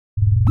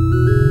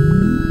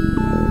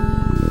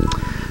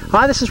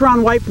Hi, this is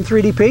Ron White from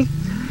 3D-P.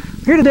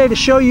 I'm here today to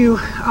show you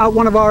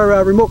one of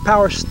our remote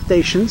power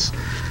stations.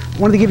 I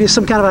wanted to give you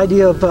some kind of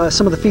idea of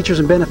some of the features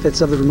and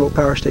benefits of the remote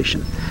power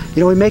station. You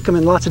know, we make them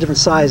in lots of different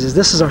sizes.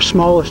 This is our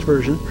smallest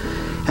version,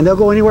 and they'll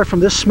go anywhere from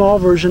this small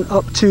version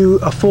up to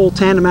a full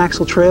tandem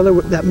axle trailer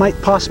that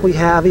might possibly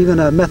have even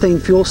a methane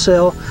fuel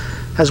cell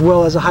as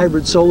well as a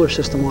hybrid solar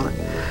system on it.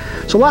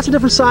 So lots of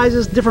different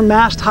sizes, different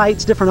mast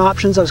heights, different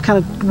options. I was kind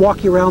of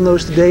walk you around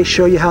those today,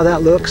 show you how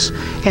that looks,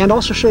 and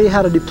also show you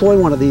how to deploy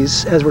one of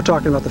these as we're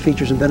talking about the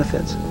features and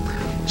benefits.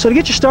 So to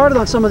get you started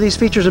on some of these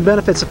features and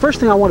benefits, the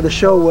first thing I wanted to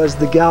show was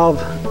the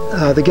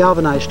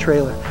galvanized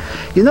trailer.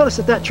 You notice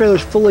that that trailer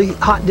is fully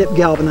hot dip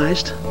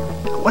galvanized.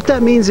 What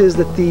that means is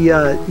that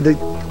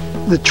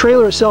the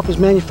trailer itself is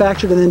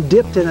manufactured and then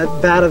dipped in a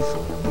vat of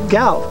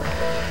galv.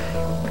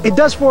 It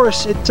does for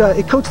us,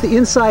 it coats the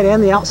inside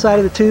and the outside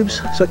of the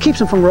tubes, so it keeps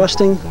them from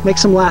rusting,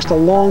 makes them last a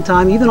long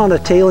time, even on a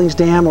tailings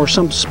dam or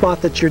some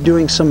spot that you're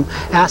doing some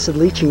acid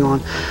leaching on.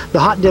 The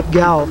hot dip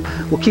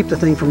galv will keep the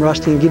thing from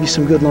rusting and give you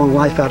some good long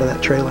life out of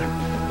that trailer.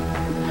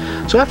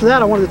 So after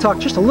that, I wanted to talk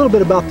just a little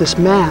bit about this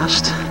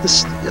mast.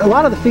 A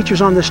lot of the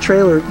features on this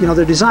trailer, you know,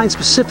 they're designed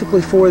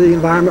specifically for the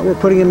environment we're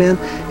putting them in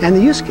and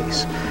the use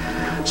case.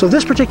 So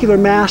this particular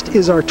mast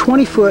is our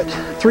 20-foot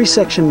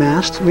 3-section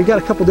mast. We've got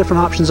a couple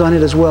different options on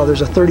it as well.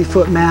 There's a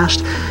 30-foot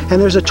mast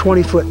and there's a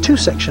 20-foot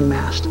 2-section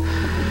mast.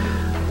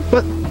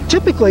 But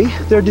typically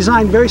they're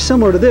designed very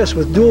similar to this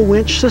with dual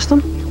winch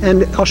system,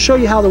 and I'll show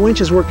you how the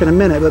winches work in a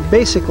minute. But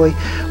basically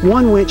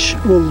one winch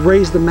will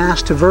raise the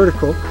mast to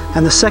vertical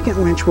and the second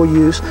winch we'll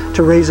use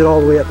to raise it all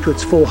the way up to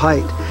its full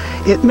height.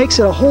 It makes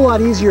it a whole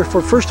lot easier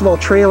for, first of all,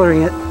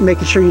 trailering it,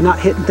 making sure you're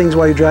not hitting things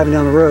while you're driving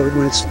down the road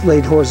when it's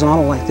laid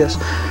horizontal like this,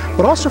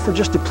 but also for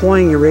just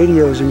deploying your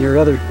radios and your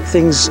other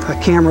things,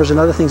 cameras and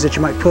other things that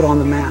you might put on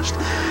the mast.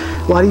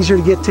 A lot easier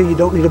to get to. You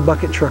don't need a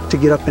bucket truck to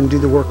get up and do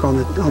the work on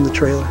the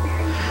trailer.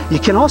 You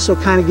can also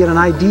kind of get an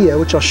idea,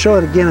 which I'll show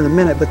it again in a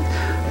minute, but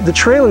the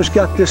trailer's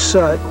got this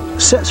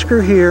set screw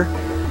here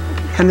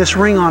and this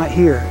ring on it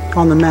here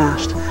on the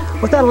mast.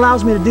 What that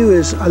allows me to do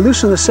is I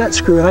loosen the set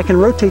screw and I can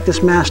rotate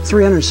this mast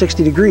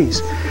 360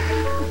 degrees.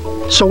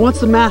 So once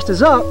the mast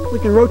is up, we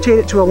can rotate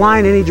it to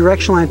align any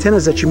directional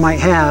antennas that you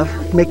might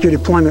have, make your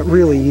deployment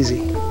really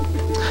easy.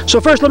 So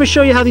first, let me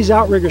show you how these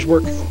outriggers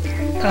work.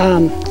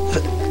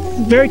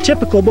 Very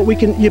typical, but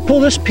you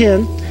pull this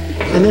pin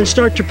and then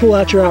start to pull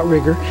out your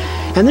outrigger,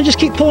 and then just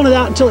keep pulling it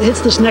out until it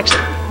hits this next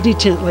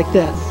detent like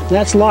that.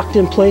 That's locked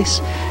in place.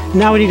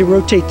 Now we need to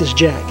rotate this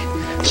jack.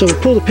 So we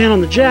pull the pin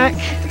on the jack,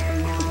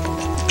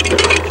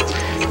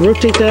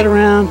 rotate that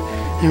around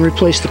and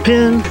replace the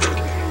pin,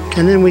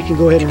 and then we can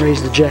go ahead and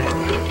raise the jack.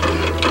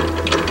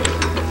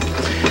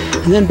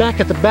 And then back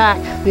at the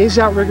back, these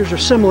outriggers are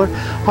similar.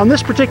 On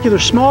this particular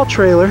small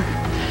trailer,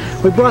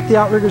 we brought the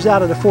outriggers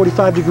out at a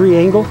 45-degree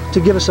angle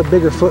to give us a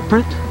bigger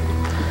footprint.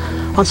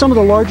 On some of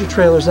the larger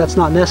trailers, that's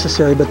not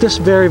necessary, but this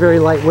very, very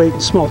lightweight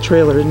and small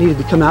trailer, it needed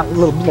to come out a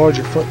little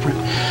larger footprint.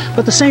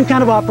 But the same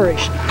kind of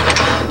operation.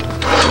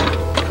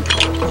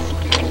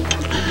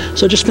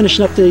 So just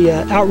finishing up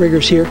the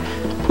outriggers here.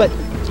 But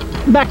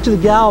back to the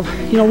galv,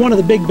 you know, one of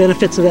the big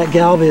benefits of that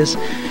galv is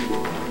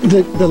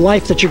the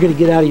life that you're going to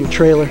get out of your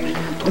trailer.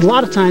 A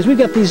lot of times, we've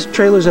got these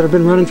trailers that have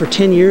been running for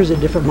 10 years at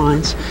different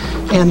mines,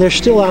 and they're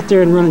still out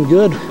there and running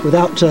good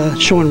without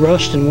showing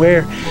rust and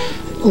wear.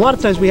 A lot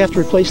of times we have to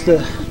replace the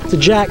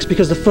jacks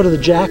because the foot of the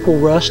jack will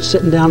rust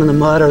sitting down in the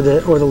mud or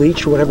the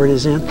leach or whatever it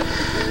is in.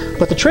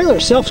 But the trailer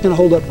itself is going to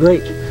hold up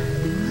great.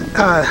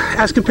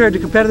 As compared to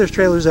competitors'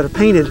 trailers that are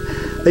painted,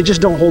 they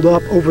just don't hold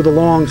up over the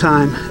long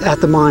time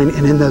at the mine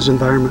and in those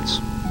environments.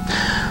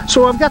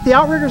 So I've got the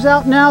outriggers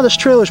out now. This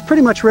trailer is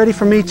pretty much ready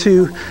for me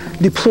to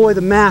deploy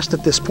the mast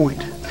at this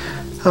point.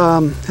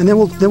 And then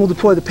we'll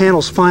deploy the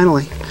panels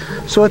finally.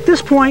 So at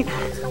this point,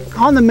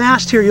 on the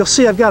mast here, you'll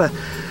see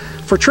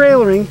for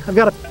trailering, I've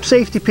got a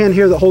safety pin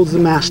here that holds the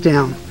mast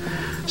down.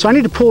 So I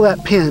need to pull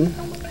that pin,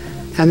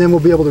 and then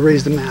we'll be able to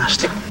raise the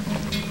mast.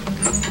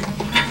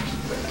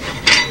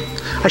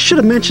 I should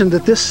have mentioned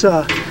that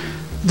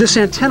this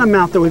antenna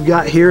mount that we've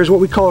got here is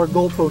what we call our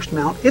goalpost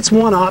mount. It's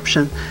one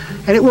option,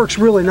 and it works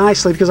really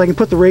nicely because I can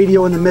put the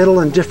radio in the middle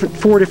and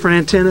four different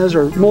antennas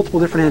or multiple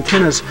different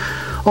antennas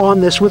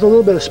on this with a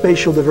little bit of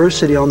spatial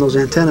diversity on those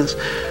antennas.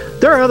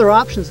 There are other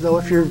options though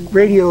if your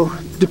radio,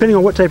 depending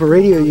on what type of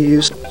radio you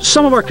use.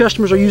 Some of our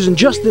customers are using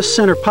just this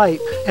center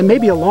pipe and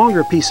maybe a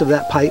longer piece of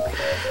that pipe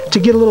to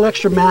get a little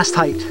extra mast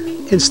height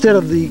instead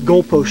of the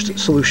goalpost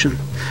solution.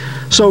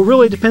 So it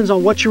really depends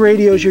on what your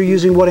radios you're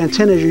using, what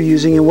antennas you're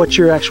using, and what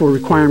your actual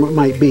requirement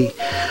might be.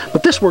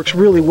 But this works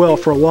really well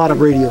for a lot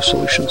of radio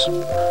solutions.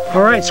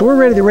 All right, so we're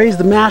ready to raise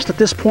the mast at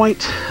this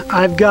point.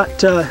 I've got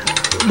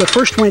the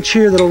first winch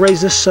here that'll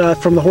raise this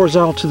from the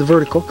horizontal to the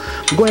vertical.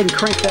 We'll go ahead and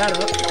crank that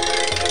up.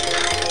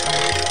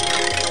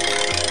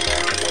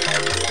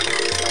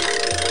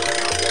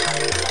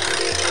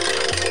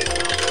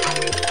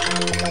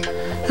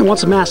 And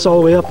once the mast's all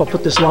the way up, I'll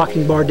put this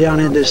locking bar down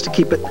in just to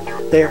keep it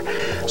there.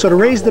 So to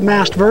raise the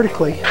mast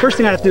vertically, first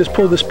thing I have to do is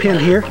pull this pin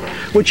here,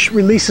 which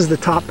releases the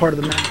top part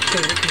of the mast so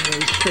it can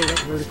raise straight up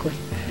vertically.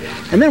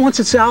 And then once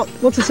it's out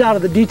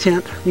of the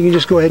detent, you can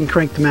just go ahead and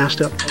crank the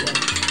mast up.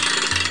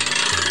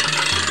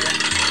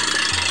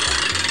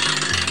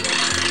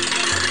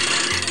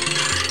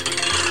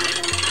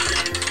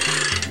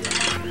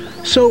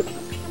 So,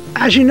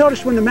 as you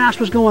noticed when the mast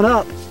was going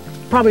up,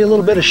 probably a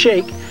little bit of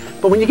shake,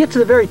 but when you get to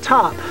the very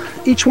top,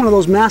 each one of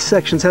those mast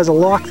sections has a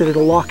lock that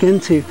it'll lock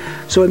into.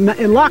 So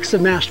it locks the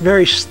mast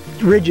very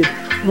rigid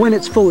when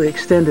it's fully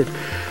extended.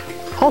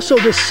 Also,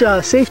 this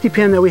safety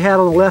pin that we had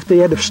on the left that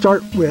you had to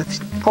start with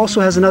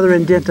also has another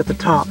indent at the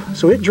top.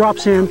 So it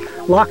drops in,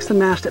 locks the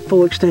mast at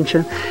full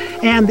extension,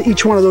 and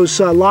each one of those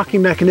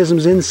locking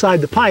mechanisms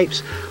inside the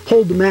pipes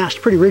hold the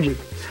mast pretty rigid.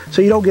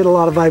 So you don't get a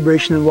lot of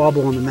vibration and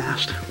wobble on the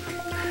mast.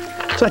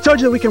 So I told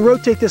you that we can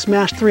rotate this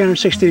mast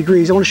 360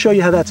 degrees. I want to show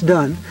you how that's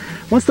done.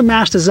 Once the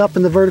mast is up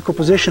in the vertical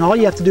position, all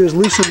you have to do is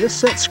loosen this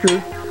set screw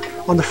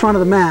on the front of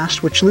the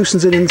mast, which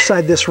loosens it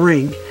inside this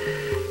ring.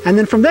 And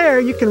then from there,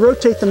 you can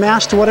rotate the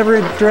mast to whatever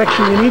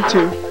direction you need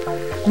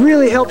to.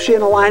 Really helps you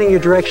in aligning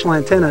your directional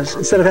antennas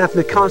instead of having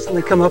to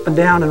constantly come up and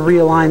down and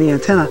realign the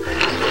antenna.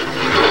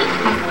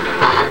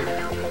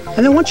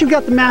 And then once you've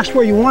got the mast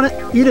where you want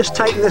it, you just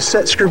tighten this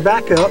set screw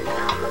back up.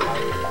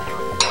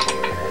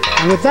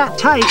 And with that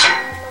tight,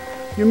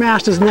 your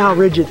mast is now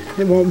rigid.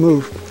 It won't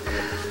move.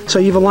 So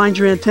you've aligned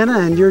your antenna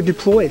and you're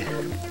deployed.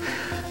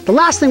 The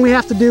last thing we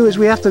have to do is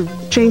we have to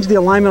change the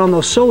alignment on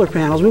those solar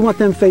panels. We want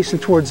them facing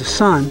towards the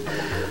sun,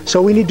 so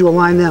we need to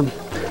align them.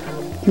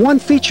 One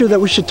feature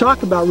that we should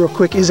talk about real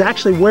quick is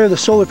actually where the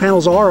solar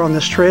panels are on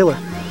this trailer.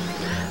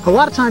 A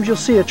lot of times you'll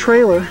see a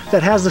trailer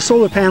that has the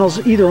solar panels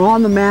either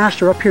on the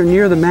mast or up here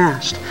near the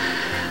mast.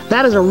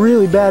 That is a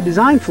really bad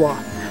design flaw.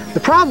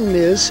 The problem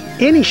is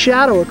any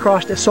shadow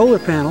across the solar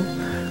panel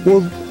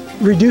will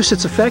reduce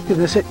its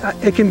effectiveness.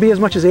 It can be as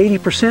much as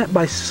 80%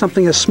 by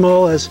something as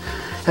small as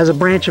a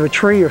branch of a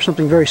tree or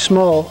something very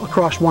small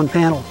across one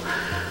panel.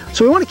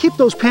 So we want to keep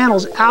those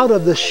panels out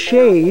of the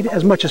shade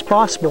as much as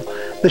possible.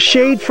 The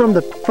shade from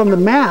the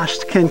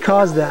mast can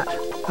cause that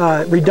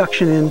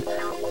reduction in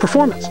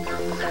performance.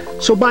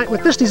 So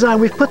with this design,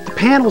 we've put the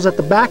panels at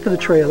the back of the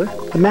trailer,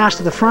 the mast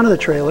at the front of the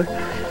trailer.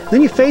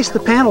 Then you face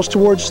the panels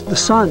towards the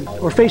sun,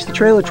 or face the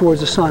trailer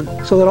towards the sun,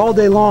 so that all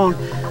day long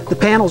the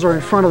panels are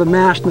in front of the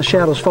mast and the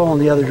shadows fall in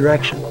the other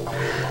direction.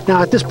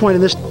 Now at this point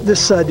in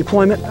this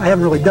deployment, I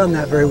haven't really done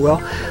that very well,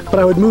 but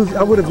I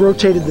would have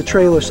rotated the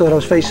trailer so that I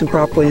was facing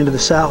properly into the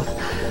south.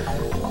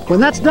 When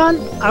that's done,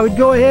 I would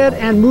go ahead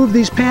and move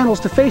these panels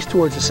to face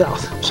towards the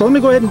south. So let me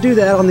go ahead and do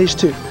that on these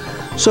two.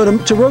 So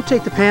to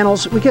rotate the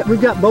panels,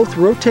 we've got both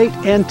rotate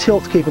and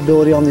tilt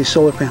capability on these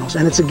solar panels,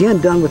 and it's again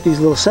done with these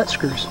little set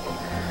screws.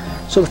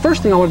 So the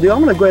first thing I want to do,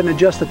 I'm going to go ahead and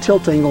adjust the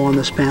tilt angle on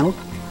this panel,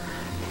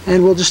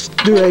 and we'll just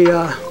do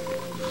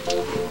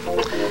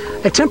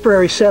a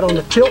temporary set on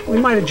the tilt. We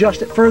might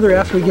adjust it further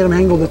after we get them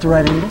angled at the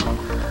right angle.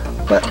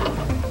 But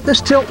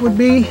this tilt would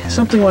be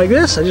something like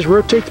this. I just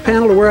rotate the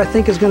panel to where I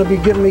think is going to be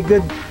giving me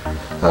good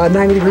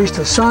 90 degrees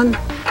to the sun,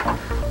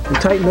 and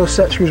tighten those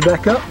set screws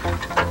back up.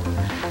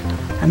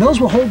 And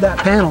those will hold that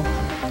panel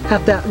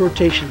at that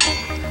rotation.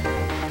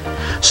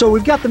 So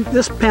we've got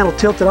this panel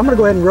tilted. I'm going to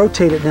go ahead and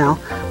rotate it now.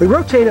 We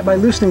rotate it by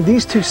loosening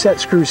these two set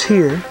screws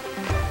here.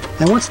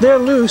 And once they're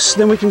loose,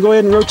 then we can go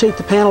ahead and rotate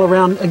the panel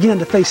around again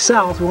to face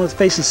south. We want it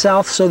facing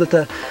south so that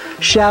the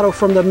shadow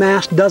from the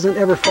mast doesn't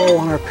ever fall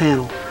on our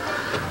panel.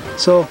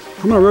 So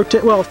I'm going to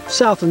rotate, well,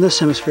 south in this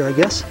hemisphere, I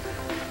guess.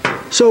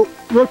 So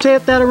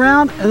rotate that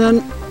around and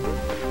then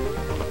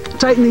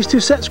tighten these two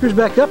set screws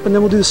back up, and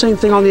then we'll do the same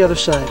thing on the other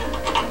side.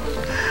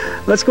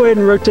 Let's go ahead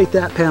and rotate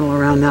that panel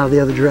around now the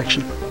other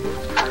direction.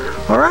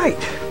 All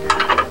right,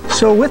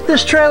 so with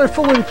this trailer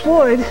fully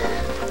deployed,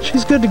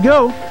 she's good to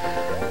go.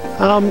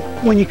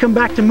 When you come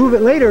back to move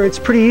it later, it's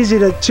pretty easy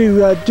to do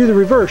the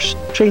reverse.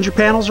 Change your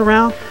panels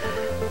around,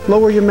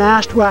 lower your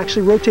mast, well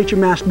actually rotate your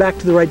mast back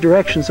to the right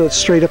direction so it's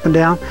straight up and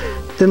down,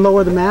 then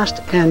lower the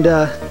mast and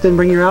then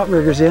bring your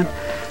outriggers in.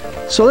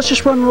 So let's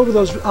just run over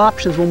those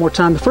options one more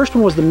time. The first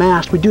one was the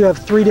mast. We do have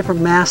 3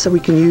 different masts that we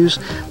can use.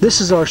 This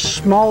is our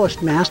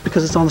smallest mast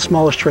because it's on the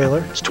smallest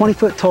trailer. It's 20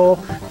 foot tall,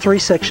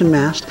 3-section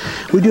mast.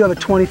 We do have a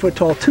 20 foot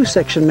tall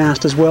 2-section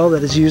mast as well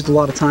that is used a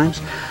lot of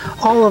times.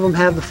 All of them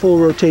have the full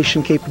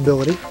rotation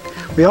capability.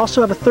 We also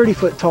have a 30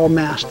 foot tall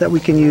mast that we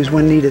can use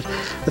when needed.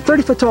 The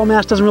 30 foot tall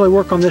mast doesn't really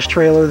work on this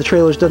trailer. The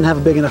trailer doesn't have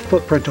a big enough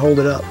footprint to hold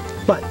it up.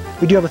 But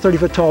we do have a 30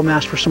 foot tall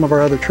mast for some of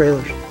our other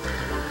trailers.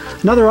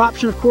 Another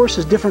option, of course,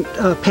 is different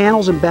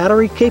panels and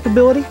battery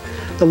capability.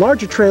 The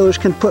larger trailers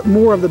can put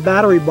more of the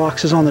battery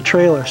boxes on the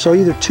trailer, so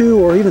either 2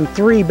 or even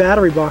 3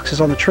 battery boxes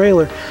on the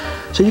trailer,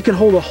 so you can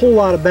hold a whole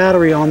lot of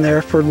battery on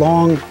there for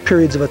long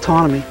periods of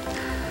autonomy.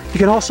 You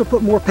can also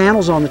put more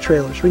panels on the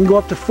trailers. We can go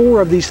up to 4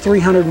 of these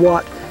 300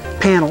 watt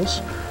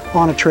panels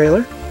on a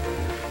trailer,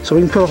 so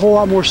we can put a whole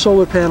lot more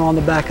solar panel on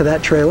the back of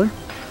that trailer.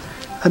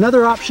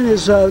 Another option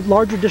is a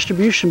larger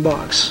distribution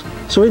box.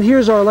 So in here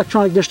is our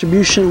electronic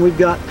distribution. We've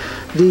got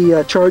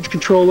the charge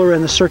controller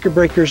and the circuit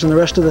breakers and the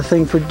rest of the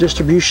thing for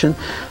distribution.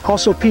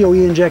 Also PoE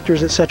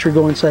injectors, etc.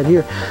 go inside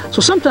here.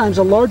 So sometimes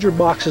a larger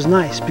box is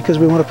nice because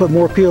we want to put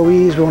more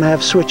PoEs, we want to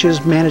have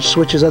switches, managed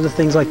switches, other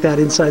things like that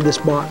inside this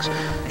box.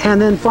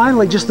 And then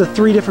finally, just the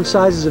 3 different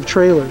sizes of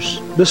trailers.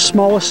 The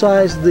smallest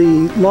size,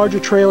 the larger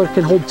trailer,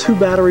 can hold 2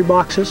 battery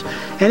boxes,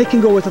 and it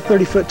can go with a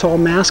 30-foot tall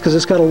mast because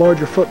it's got a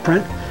larger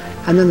footprint.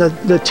 And then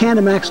the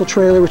tandem axle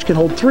trailer, which can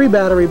hold 3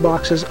 battery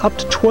boxes, up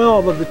to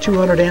 12 of the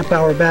 200 amp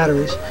hour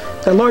batteries.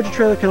 That larger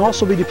trailer can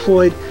also be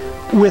deployed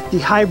with the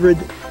hybrid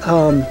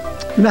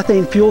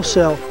methane fuel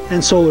cell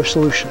and solar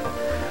solution.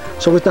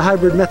 So with the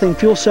hybrid methane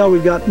fuel cell,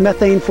 we've got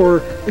methane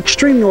for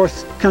extreme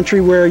north country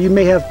where you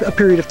may have a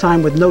period of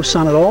time with no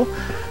sun at all.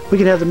 We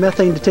can have the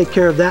methane to take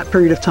care of that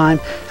period of time,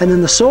 and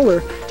then the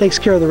solar takes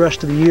care of the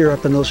rest of the year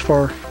up in those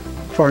far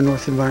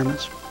north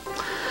environments.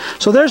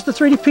 So there's the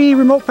 3D-P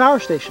remote power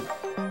station.